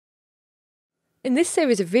In this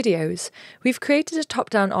series of videos, we've created a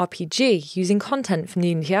top-down RPG using content from the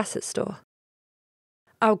Unity Asset Store.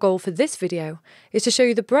 Our goal for this video is to show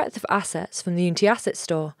you the breadth of assets from the Unity Asset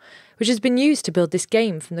Store, which has been used to build this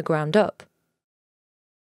game from the ground up.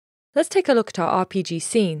 Let's take a look at our RPG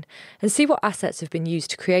scene and see what assets have been used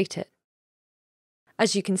to create it.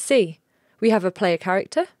 As you can see, we have a player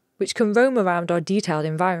character, which can roam around our detailed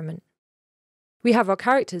environment. We have our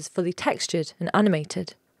characters fully textured and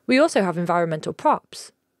animated. We also have environmental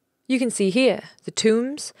props. You can see here the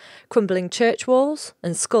tombs, crumbling church walls,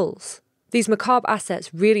 and skulls. These macabre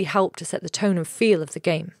assets really help to set the tone and feel of the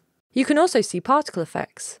game. You can also see particle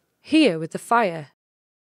effects, here with the fire,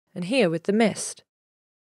 and here with the mist.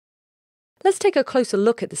 Let's take a closer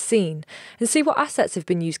look at the scene and see what assets have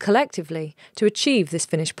been used collectively to achieve this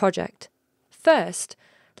finished project. First,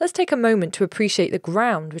 let's take a moment to appreciate the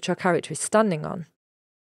ground which our character is standing on.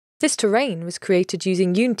 This terrain was created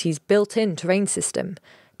using Unity's built-in terrain system,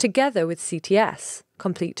 together with CTS,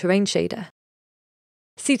 Complete Terrain Shader.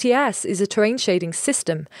 CTS is a terrain shading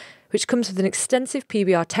system which comes with an extensive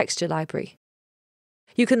PBR texture library.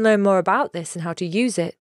 You can learn more about this and how to use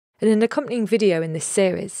it in an accompanying video in this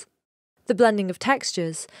series. The blending of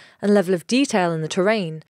textures and level of detail in the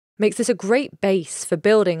terrain makes this a great base for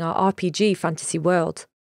building our RPG fantasy world.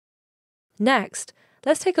 Next,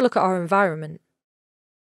 let's take a look at our environment.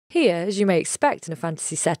 Here, as you may expect in a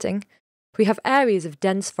fantasy setting, we have areas of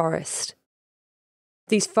dense forest.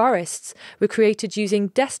 These forests were created using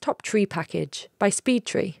Desktop Tree Package by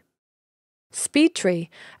SpeedTree. SpeedTree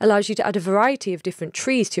allows you to add a variety of different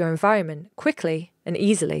trees to your environment quickly and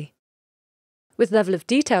easily. With level of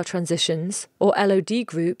detail transitions, or LOD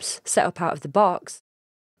groups, set up out of the box,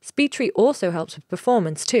 SpeedTree also helps with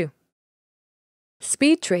performance too.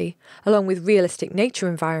 SpeedTree, along with Realistic Nature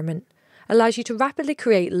Environment, allows you to rapidly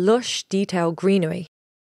create lush, detailed greenery.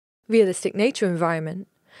 Realistic Nature Environment,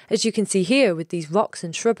 as you can see here with these rocks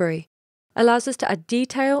and shrubbery, allows us to add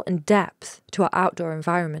detail and depth to our outdoor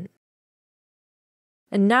environment.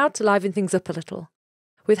 And now to liven things up a little,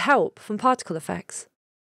 with help from particle effects.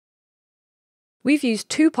 We've used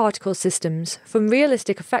two particle systems from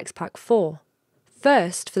Realistic Effects Pack 4,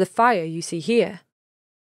 first for the fire you see here,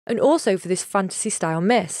 and also for this fantasy-style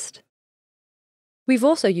mist. We've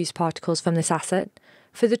also used particles from this asset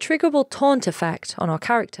for the triggerable taunt effect on our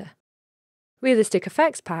character. Realistic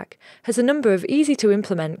Effects Pack has a number of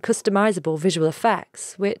easy-to-implement customizable visual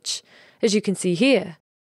effects which, as you can see here,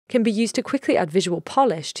 can be used to quickly add visual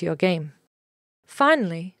polish to your game.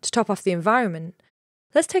 Finally, to top off the environment,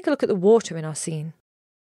 let's take a look at the water in our scene.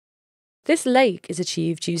 This lake is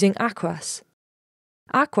achieved using Aquas.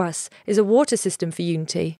 Aquas is a water system for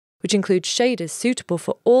Unity which includes shaders suitable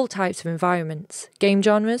for all types of environments, game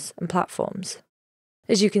genres, and platforms.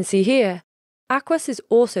 As you can see here, Aquas is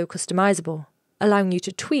also customizable, allowing you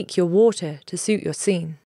to tweak your water to suit your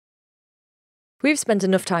scene. We've spent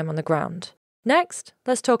enough time on the ground. Next,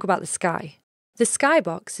 let's talk about the sky. The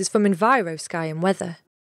skybox is from Enviro Sky and Weather.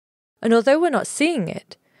 And although we're not seeing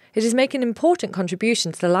it, it is making an important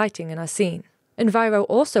contribution to the lighting in our scene. Enviro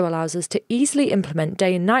also allows us to easily implement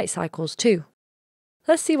day and night cycles too.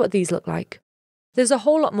 Let's see what these look like. There's a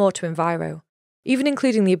whole lot more to Enviro, even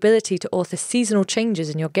including the ability to author seasonal changes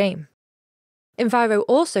in your game. Enviro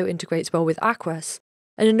also integrates well with Aquas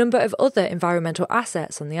and a number of other environmental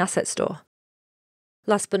assets on the Asset Store.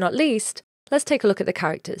 Last but not least, let's take a look at the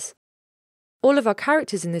characters. All of our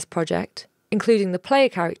characters in this project, including the player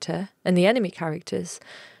character and the enemy characters,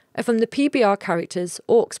 are from the PBR Characters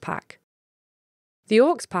Orcs Pack. The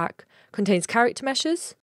Orcs Pack contains character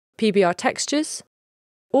meshes, PBR textures,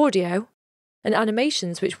 audio, and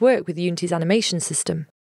animations which work with Unity's animation system.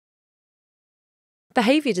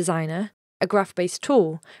 Behaviour Designer, a graph-based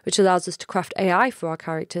tool which allows us to craft AI for our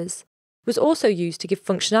characters, was also used to give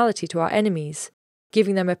functionality to our enemies,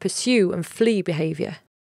 giving them a pursue and flee behaviour.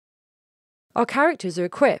 Our characters are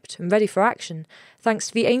equipped and ready for action thanks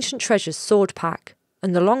to the Ancient Treasures Sword Pack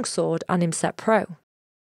and the Longsword Animset Pro.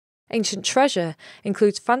 Ancient Treasure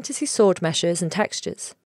includes fantasy sword meshes and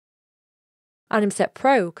textures. Animset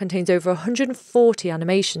Pro contains over 140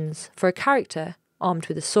 animations for a character armed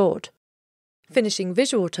with a sword. Finishing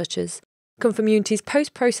visual touches come from Unity's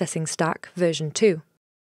post-processing stack version 2.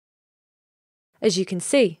 As you can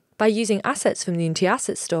see, by using assets from the Unity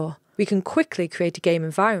Asset Store, we can quickly create a game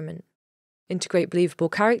environment, integrate believable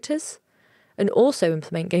characters, and also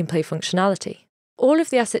implement gameplay functionality. All of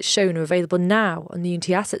the assets shown are available now on the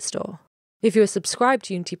Unity Asset Store. If you are subscribed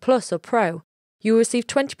to Unity Plus or Pro, you will receive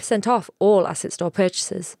 20% off all Asset Store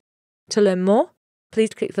purchases. To learn more, please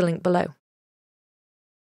click the link below.